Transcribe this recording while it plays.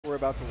we're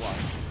about to watch.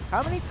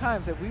 How many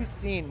times have we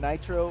seen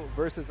Nitro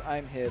versus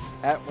ImHip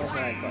at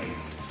Wednesday Night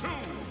Fights?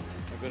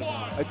 A good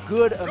amount. A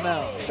good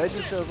amount. That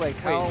just shows like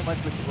how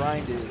much the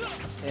grind is.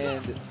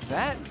 And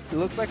that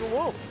looks like a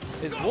wolf.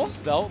 Is Wolf's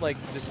belt like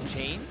just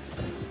chains?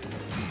 I mean,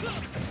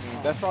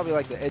 that's probably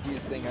like the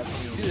edgiest thing I've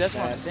seen. Dude, that's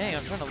what I'm saying.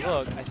 I'm trying to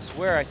look. I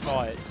swear I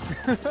saw it.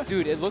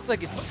 Dude, it looks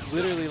like it's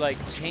literally like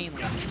chain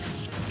link.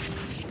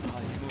 Oh,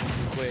 he's moving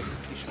too quick.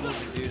 He's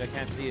moving, dude. I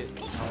can't see it.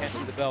 I can't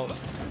see the belt.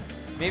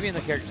 Maybe in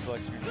the character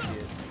select screen you see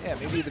it. Yeah,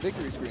 maybe the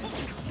victory screen.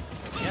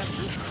 Yeah,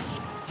 true.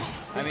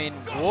 I mean,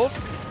 Wolf,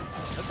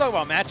 let's talk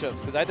about matchups,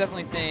 because I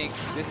definitely think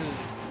this is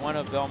one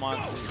of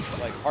Belmont's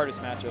like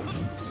hardest matchups.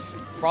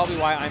 Probably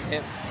why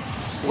ImHip.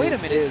 Wait a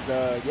minute. Is,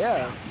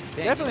 yeah,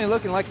 Dang, definitely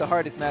looking like the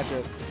hardest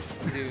matchup.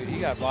 Dude, he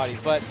got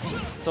bodies. But,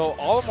 so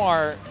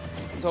Olimar,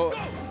 so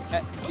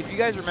if you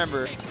guys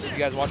remember, if you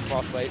guys watched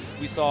Frostbite,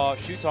 we saw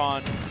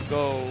Shuton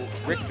go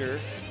Richter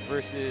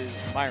versus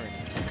Myron.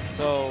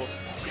 So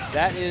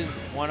that is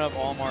one of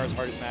Olimar's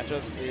hardest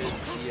matchups, is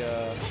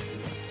the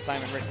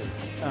Simon Richter.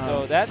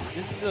 So this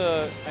is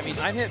the, I mean,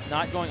 ImHip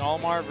not going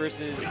Olimar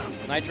versus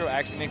Nitro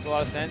actually makes a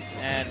lot of sense,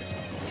 and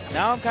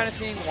now I'm kind of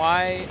seeing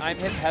why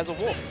ImHip has a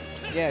Wolf.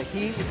 Yeah,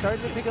 he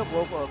started to pick up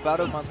Wolf about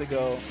a month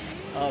ago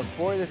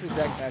for this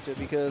exact matchup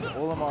because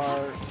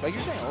Olimar, like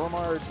you're saying,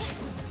 Olimar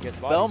Gets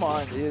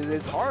Belmont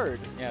is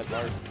hard. Yeah, it's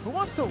hard. Who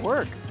wants to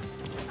work?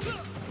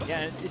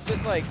 Yeah, and it's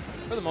just like,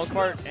 for the most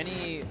part,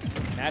 any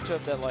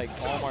matchup that like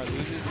Olimar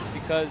loses is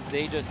because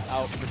they just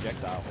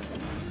out-projectile.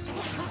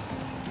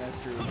 That's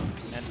true.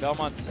 And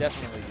Belmont's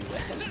definitely do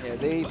that. Yeah,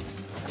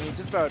 I mean,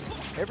 just about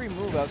every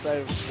move outside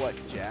of, what,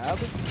 jab?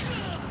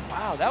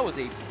 Wow, that was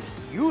a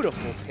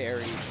beautiful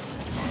parry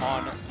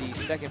on the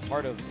second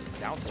part of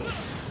down tilt.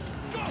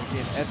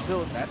 And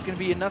so that's going to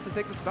be enough to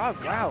take the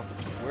stock. Wow.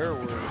 Where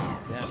were we?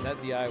 Damn,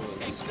 that DI was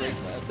straight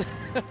left.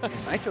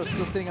 Nitro's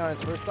still sitting on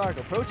his first stock,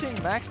 approaching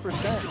max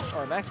percent,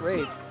 or max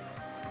raid.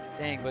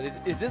 Dang, but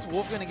is this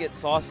Wolf going to get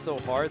sauced so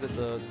hard that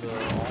the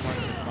Olimar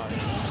can come out?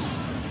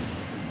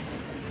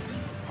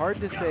 Hard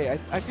to say.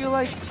 I feel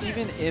like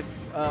even if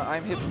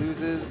ImHip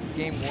loses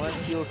game 1,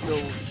 he'll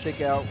still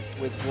stick out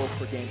with Wolf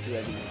for game 2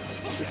 at least.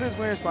 This is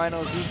winners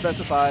finals, who's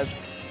best of 5,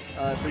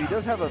 so he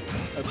does have a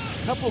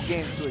couple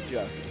games to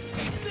adjust. Oh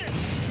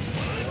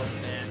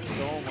man,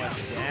 so much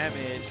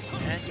damage.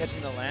 And catching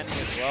the landing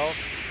as well.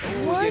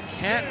 Ooh, What? you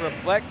can't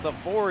reflect the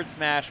forward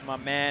smash, my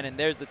man, and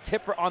there's the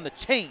tipper on the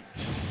chain.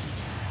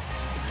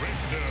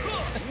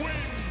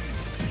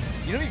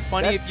 You know, it'd be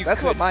funny if you That's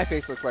could. what my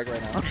face looks like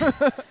right now.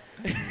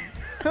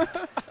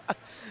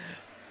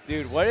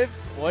 Dude, what if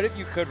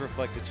you could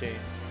reflect the chain?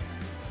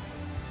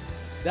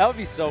 That would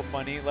be so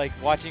funny, like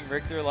watching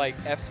Richter like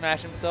F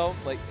smash himself,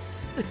 like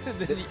and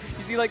then you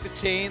see like the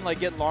chain like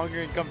get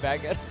longer and come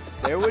back at him.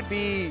 There would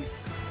be,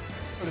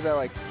 what is that,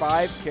 like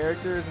 5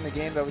 characters in the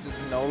game that would just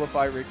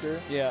nullify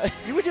Richter. Yeah.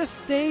 You would just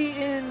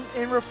stay in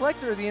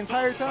Reflector the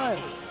entire time.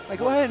 Like,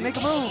 go ahead and make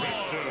a move.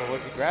 Well, what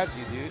if he grabs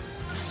you, dude?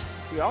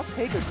 Dude, I'll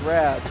take a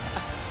grab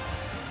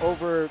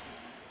over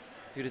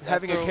Dude, is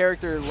having a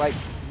character like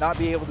not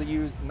be able to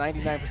use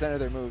 99% of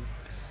their moves.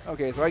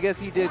 Okay, so I guess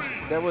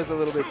that was a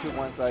little bit too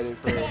one-sided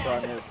for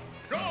ImHip.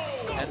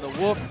 And the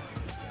Wolf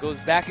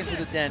goes back into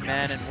the den,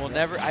 man, and we'll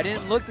never, I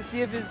didn't look to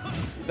see if his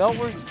belt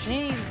was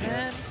chains,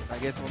 man. I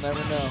guess we'll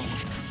never know.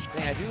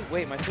 Dang, I do,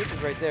 wait, my switch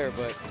is right there,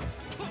 but.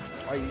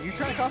 Are you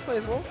trying to cosplay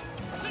as Wolf?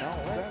 No,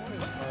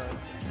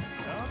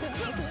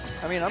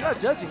 I mean, I'm not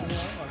judging. You know,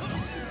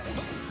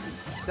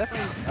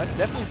 I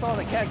definitely saw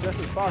the cat dressed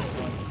as Fox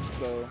once,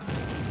 so.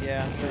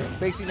 Yeah.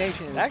 Spacey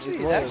Nation. It actually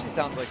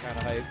sounds like kind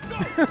of hype.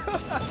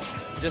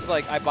 Just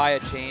like I buy a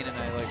chain and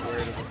I like wear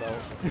it as a belt.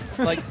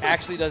 Like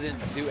actually doesn't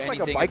do anything.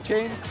 Like a bike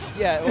chain?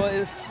 Yeah.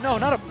 Well, no,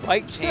 not a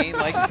bike chain.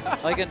 Like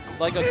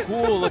a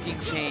cool looking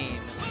chain.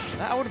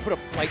 I wouldn't put a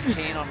bike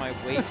chain on my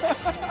waist.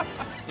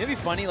 It'd be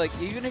funny. Like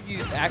even if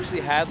you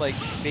actually had like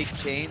fake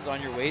chains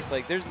on your waist,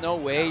 like there's no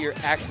way you're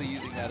actually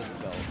using that as a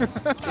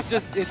belt.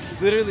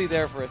 it's literally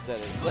there for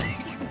aesthetics. Like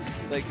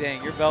it's like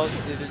dang, your belt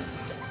isn't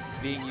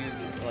being used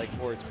like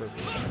for its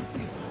purpose.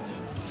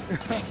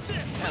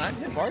 Man,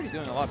 I'm already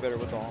doing a lot better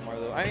with the Olimar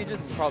though. I mean,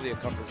 this is probably a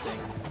comfort thing.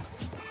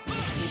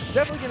 It's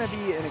definitely going to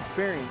be an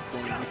experience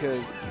thing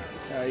because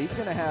he's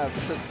going to have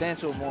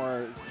substantial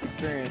more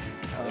experience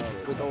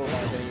with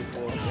Olimar than he's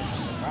with.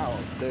 Wow,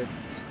 the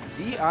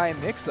DI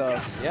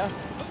mix-up. Yeah.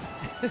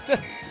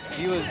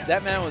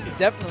 That man was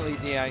definitely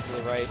DI to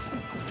the right.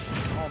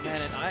 Oh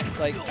man, and I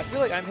feel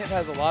like ImHip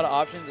has a lot of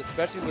options,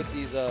 especially with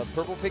these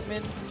purple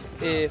Pikmin.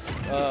 If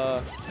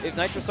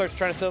Nitro starts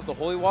trying to set up the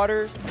holy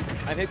water,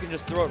 ImHip can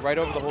just throw it right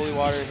over the holy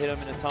water, hit him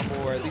in a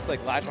tumble, or at least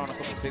like latch on a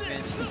couple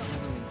Pikmin.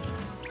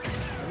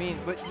 I mean,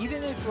 but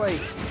even if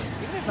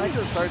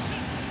Nitro starts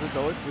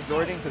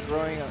resorting to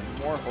throwing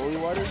more holy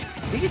water,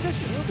 he can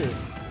just shield it,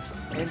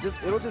 and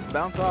it'll just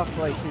bounce off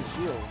like his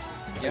shield.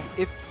 Yeah.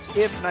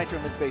 If Nitro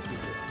misfaces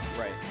it.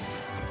 Right.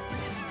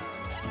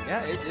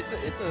 Yeah,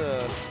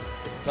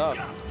 it's tough.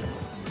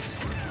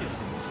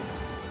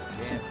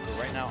 Damn. But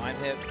right now,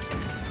 ImHip,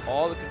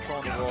 all the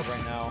control in the world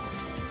right now.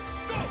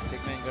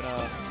 Pikmin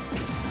gonna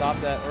stop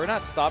that, or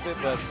not stop it,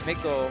 but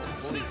make the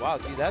holy, wow,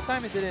 see, that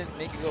time it didn't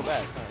make it go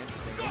back. Kind of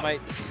interesting. It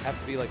might have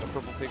to be like a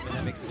purple Pikmin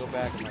that makes it go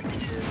back.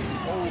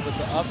 Oh, but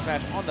the up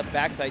smash on the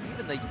backside,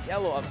 even the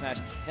yellow up smash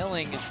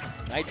killing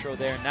Nitro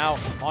there. Now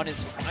on his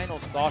final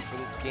stock for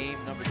this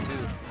game number 2.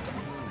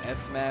 S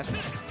smash,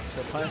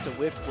 the punish, the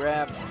whip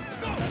grab.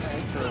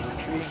 Nitro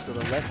retreating to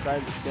the left side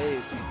of the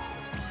stage.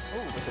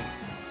 Oh,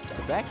 but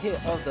the back hit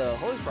of the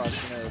Holy Cross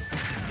is going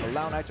to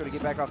allow Nitro to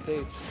get back off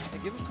stage.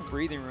 And give him some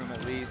breathing room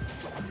at least.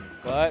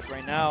 But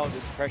right now,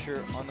 this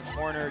pressure on the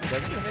corner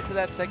doesn't commit to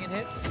that second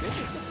hit. Good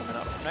hits coming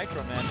out from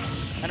Nitro, man.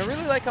 And I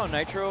really like how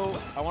Nitro,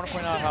 I want to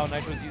point out how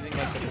Nitro's using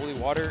like the holy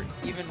water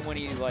even when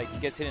he like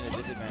gets hit in a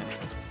disadvantage.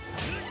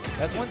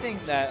 That's one thing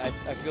that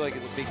I feel like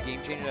is a big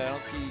game changer that I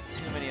don't see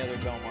too many other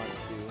Belmonts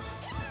do.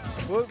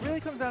 Well, it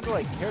really comes down to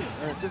like character,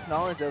 or just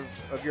knowledge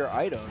of your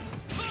item.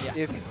 Yeah.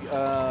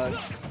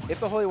 If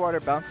the holy water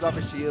bounces off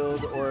a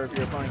shield, or if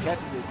your opponent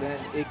catches it, then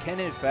it can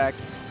in fact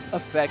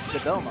affect the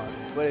Belmonts.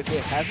 But if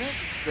it hasn't,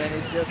 then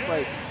it's just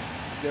like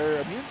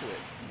they're immune to it.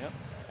 Yep.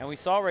 And we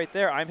saw right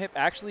there, ImHip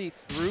actually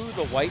threw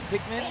the white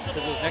Pikmin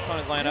because it was next on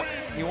his lineup.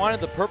 He wanted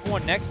the purple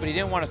one next, but he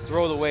didn't want to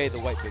throw away the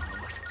white Pikmin.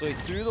 So he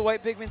threw the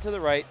white Pikmin to the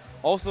right,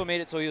 also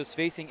made it so he was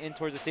facing in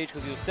towards the stage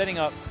because he was setting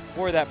up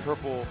for that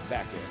purple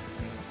back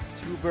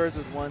air. 2 birds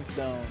with 1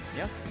 stone.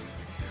 Yeah.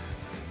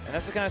 And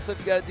that's the kind of stuff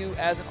you got to do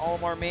as an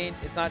Olimar main.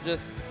 It's not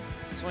just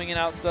swinging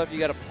out stuff. You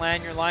got to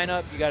plan your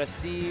lineup. You got to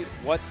see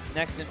what's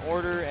next in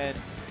order and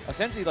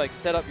essentially like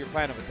set up your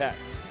plan of attack.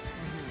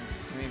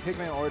 I mean,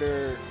 Pikmin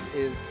order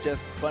is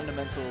just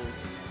fundamentals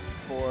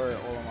for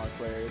Olimar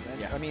players. And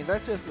yeah. I mean,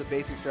 that's just the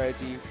basic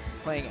strategy,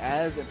 playing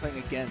as and playing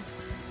against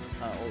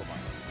Olimar.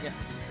 Yeah.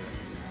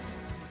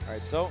 All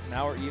right, so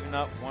now we're even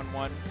up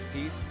 1-1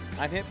 piece.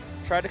 ImHip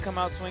tried to come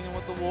out swinging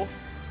with the wolf,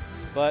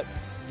 but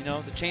you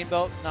know, the chain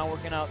belt not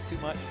working out too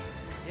much.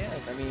 Yeah,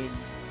 I mean,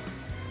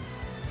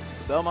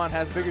 the Belmont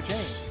has a bigger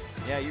chain.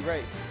 Yeah, you're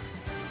right.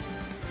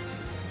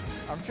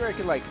 I'm sure it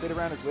could like fit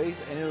around his waist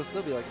and it'll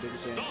still be like a bigger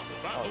chain.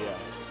 Oh yeah.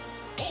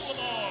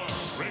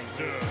 Olimar,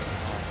 Richter.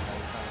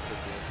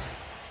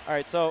 All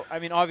right, so I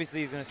mean, obviously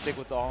he's going to stick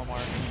with the Olimar.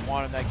 He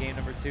wanted that game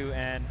number 2,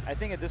 and I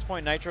think at this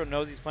point Nitro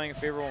knows he's playing a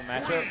favorable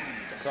matchup,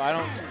 so I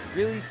don't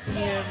really see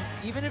him,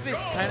 even if it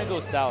kind of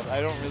goes south, I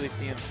don't really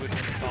see him switching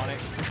to Sonic.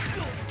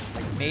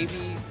 Like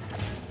maybe,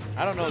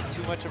 I don't know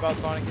too much about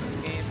Sonic in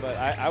this game, but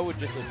I would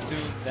just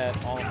assume that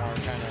Olimar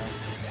kind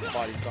of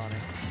bodies Sonic.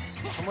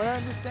 From what I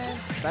understand,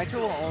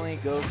 Nitro will only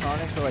go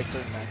Sonic for like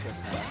certain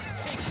matchups now.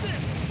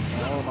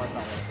 Olimar's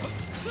not one of them.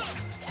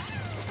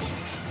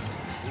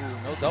 Ooh,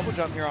 no double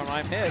jump here on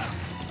ImHip.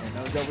 Yeah,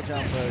 no double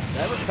jump, but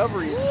that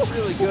recovery is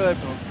really good.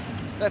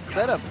 That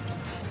setup,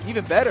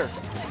 even better.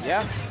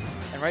 Yeah,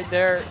 and right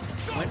there,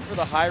 went for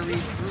the high read,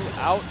 threw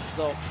out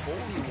the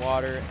holy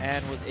water,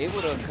 and was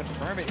able to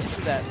confirm it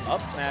into that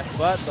up smash,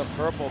 but the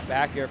purple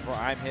back air for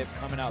ImHip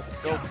coming out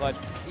so clutch,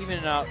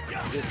 evening out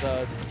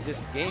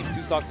this game,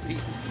 2 stocks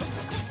apiece.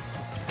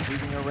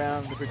 Moving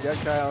around the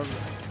projectiles,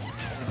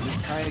 and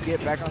just trying to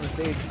get back on the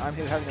stage.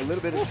 ImHip having a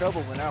little bit of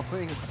trouble, but now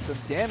putting some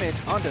damage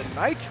onto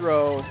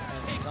Nitro.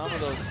 And some of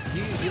those,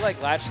 he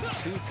like latched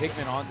 2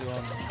 Pikmin onto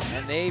him,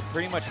 and they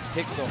pretty much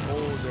ticked the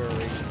whole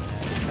duration.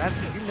 That's,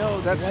 you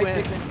know, that's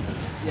when Pikmin.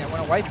 Yeah,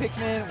 when a white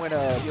Pikmin, when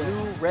a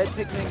blue-red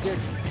Pikmin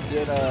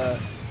get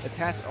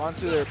attached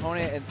onto their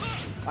opponent, and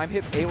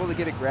ImHip able to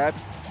get a grab,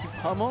 he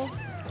pummels,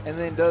 and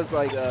then does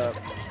like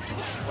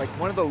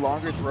one of the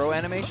longer throw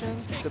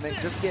animations to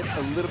just get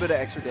a little bit of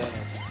extra damage.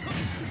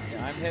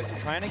 Yeah, ImHip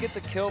trying to get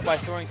the kill by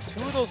throwing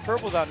 2 of those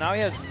purples out. Now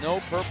he has no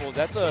purples.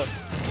 That's a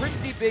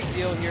pretty big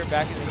deal here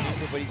back in the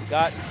neutral, but he's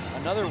got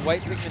another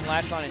white Pikmin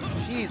latched on, and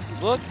geez,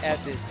 look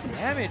at this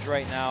damage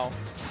right now.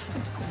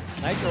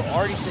 Nitro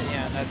already sitting,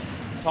 yeah, that's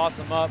toss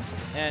him up,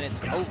 and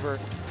it's over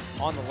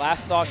on the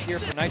last stock here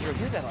for Nitro.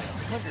 He was at like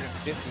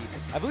 150.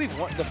 I believe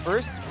the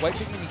first white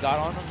Pikmin he got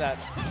on him that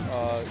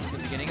in the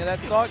beginning of that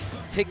stock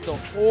take the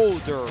whole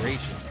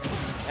duration.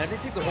 And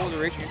if they take the whole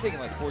duration, you're taking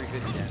like 40,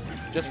 50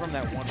 damage just from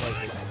that one white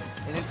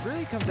Pikmin. And it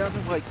really comes down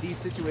to like these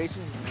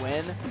situations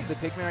when the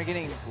Pikmin are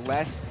getting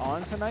latched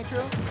onto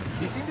Nitro.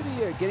 They seem to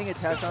be getting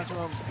attached onto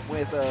him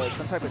with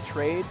some type of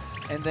trade,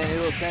 and then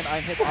it'll send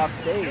ImHip off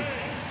stage.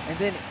 And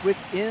then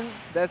within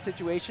that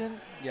situation,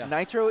 yeah,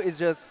 Nitro is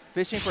just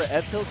fishing for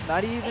F-tilts,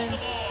 not even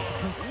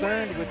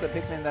concerned with the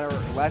Pikmin that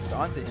are latched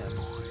onto him.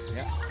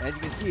 Yeah. And as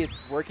you can see,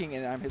 it's working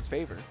in ImHip's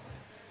favor.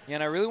 Yeah,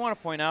 and I really want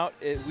to point out,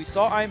 we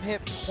saw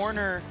ImHip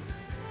corner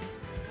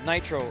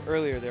Nitro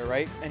earlier there,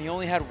 right? And he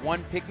only had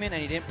 1 Pikmin, and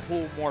he didn't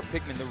pull more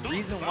Pikmin. The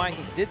reason why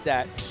he did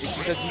that is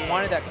because he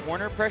wanted that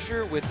corner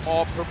pressure with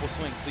all purple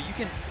swings. So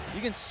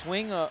you can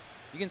swing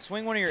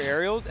one of your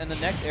aerials, and the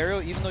next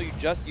aerial, even though you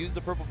just used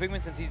the purple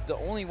Pikmin, since he's the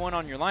only one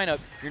on your lineup,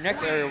 your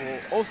next aerial will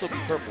also be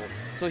purple.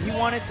 So he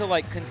wanted to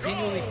like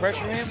continually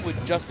pressure him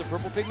with just the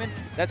purple Pikmin.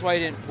 That's why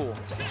he didn't pull.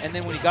 And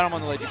then when he got him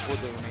on the ledge, he pulled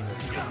the remainder.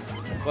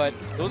 But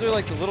those are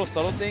like the little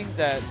subtle things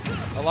that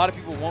a lot of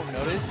people won't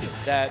notice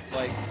that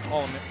like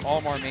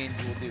Olimar mains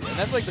will do. And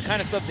that's like the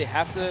kind of stuff they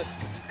have to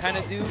kind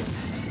of do.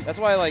 That's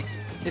why like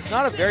it's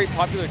not a very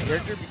popular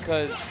character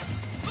because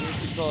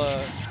it's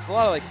a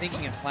lot of like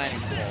thinking and planning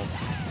involved.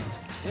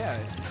 Yeah,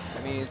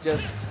 I mean, it's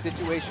just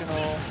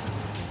situational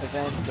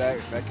events that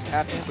can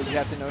happen, but you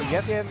have to know, you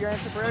have to have your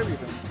answer for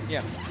everything.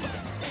 Yeah.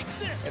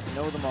 You have to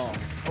know them all.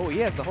 Oh, he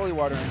has the holy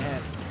water in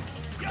hand.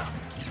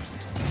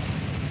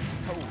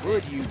 Oh,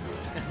 good use.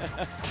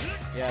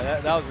 Yeah,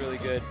 that was really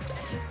good.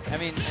 I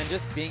mean, and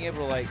just being able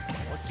to, like,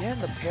 again,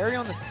 the parry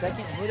on the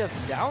second hit of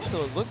down,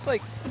 so it looks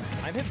like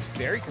ImHip's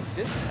very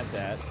consistent at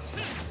that.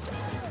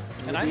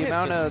 And the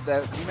amount of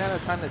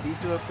time that these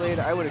two have played,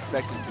 I would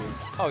expect him to.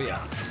 Oh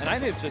yeah, and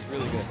ImHip's just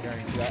really good at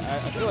parrying too.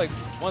 I feel like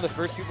one of the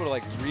first people to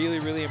like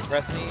really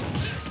impress me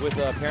with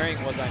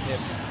parrying was ImHip.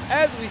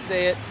 As we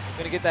say it,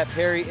 gonna get that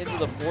parry into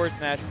the forward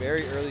smash,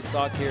 very early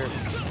stock here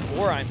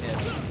for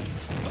ImHip.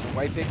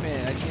 White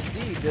Pikmin, as you can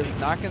see, just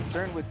not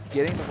concerned with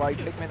getting the white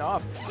Pikmin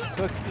off.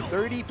 Took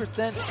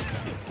 30%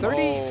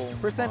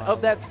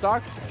 of that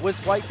stock was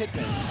white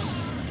Pikmin.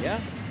 Yeah.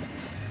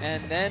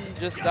 And then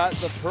just got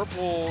the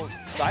purple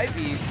side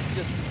B.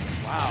 Just,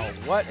 wow,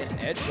 what an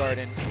edge guard.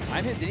 And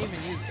ImHip didn't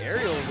even use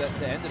aerials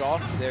to end it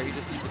off there. He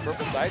just used the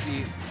purple side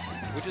B,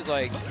 which is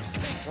like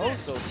so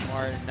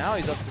smart. And now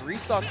he's up 3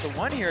 stocks to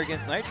 1 here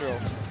against Nitro.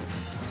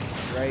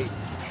 Right.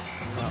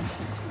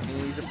 I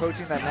mean, he's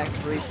approaching that max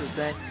rage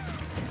 %.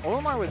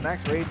 Olimar with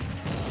max rage,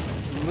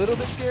 a little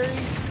bit scary,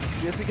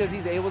 just because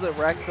he's able to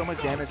rack so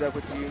much damage up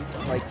with you.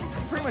 Like,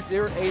 pretty much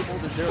they're able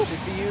to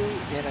 0-60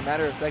 you in a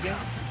matter of seconds.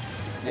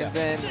 Yeah. And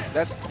then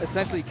that's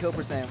essentially kill %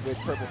 with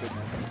purple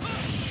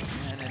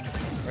Pikmin. And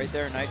then right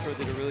there, Nitro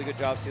did a really good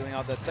job sealing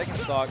out that second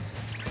stock.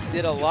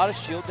 Did a lot of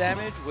shield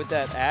damage with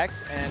that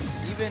axe, and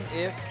even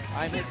if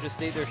ImHip just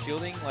stayed there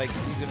shielding, like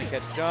he's going to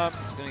catch a jump,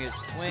 he's going to get a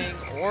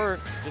swing, or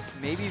just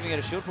maybe even get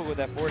a shield pull with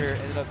that forward air,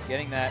 ended up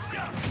getting that.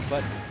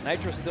 But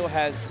Nitro still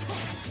has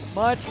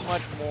much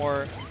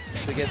more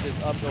to get this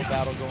uphill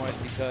battle going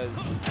because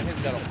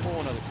ImHip's got a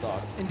whole another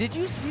stock. And did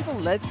you see the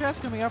ledge traps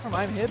coming out from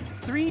ImHip?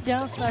 3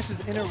 down smashes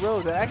in a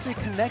row that actually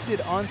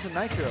connected onto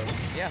Nitro.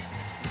 Yeah,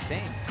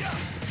 insane.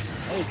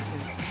 That is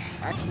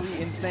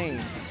actually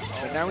insane.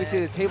 But now we see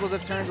the tables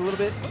have turned a little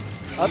bit.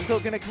 Up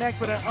tilt gonna connect,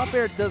 but an up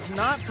air does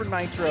not for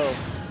Nitro.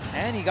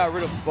 And he got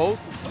rid of both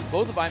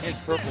of ImHip's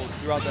purples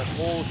throughout that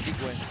whole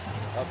sequence.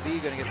 Up B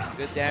gonna get some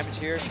good damage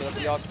here. So up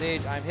the off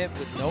stage, ImHip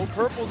with no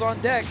purples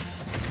on deck.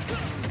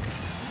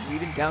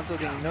 Leading down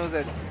tilt, and he knows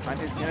that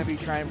ImHip's gonna be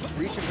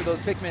reaching for those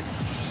Pikmin,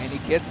 and he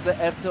gets the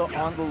F tilt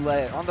on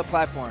the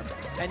platform.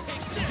 And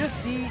you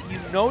just see, you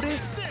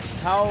notice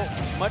how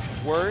much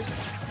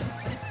worse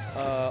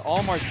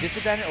Olimar's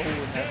disadvantage. Oh,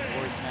 and that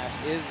forward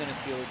smash is going to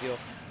seal the deal.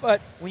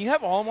 But when you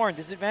have Olimar in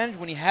disadvantage,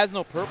 when he has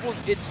no purples,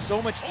 it's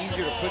so much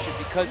easier to push it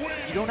because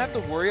you don't have to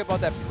worry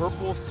about that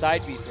purple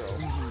side B throw.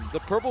 The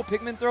purple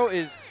Pikmin throw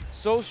is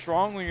so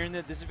strong when you're in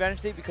the disadvantage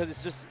state because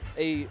it's just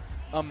a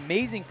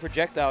amazing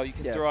projectile you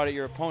can throw out at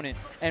your opponent.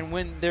 And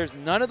when there's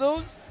none of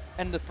those,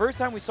 and the first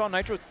time we saw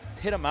Nitro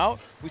hit him out,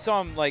 we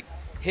saw him like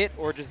hit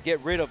or just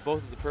get rid of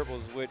both of the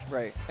purples, which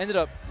ended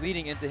up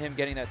leading into him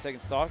getting that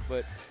second stock.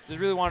 But just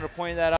really wanted to point that out.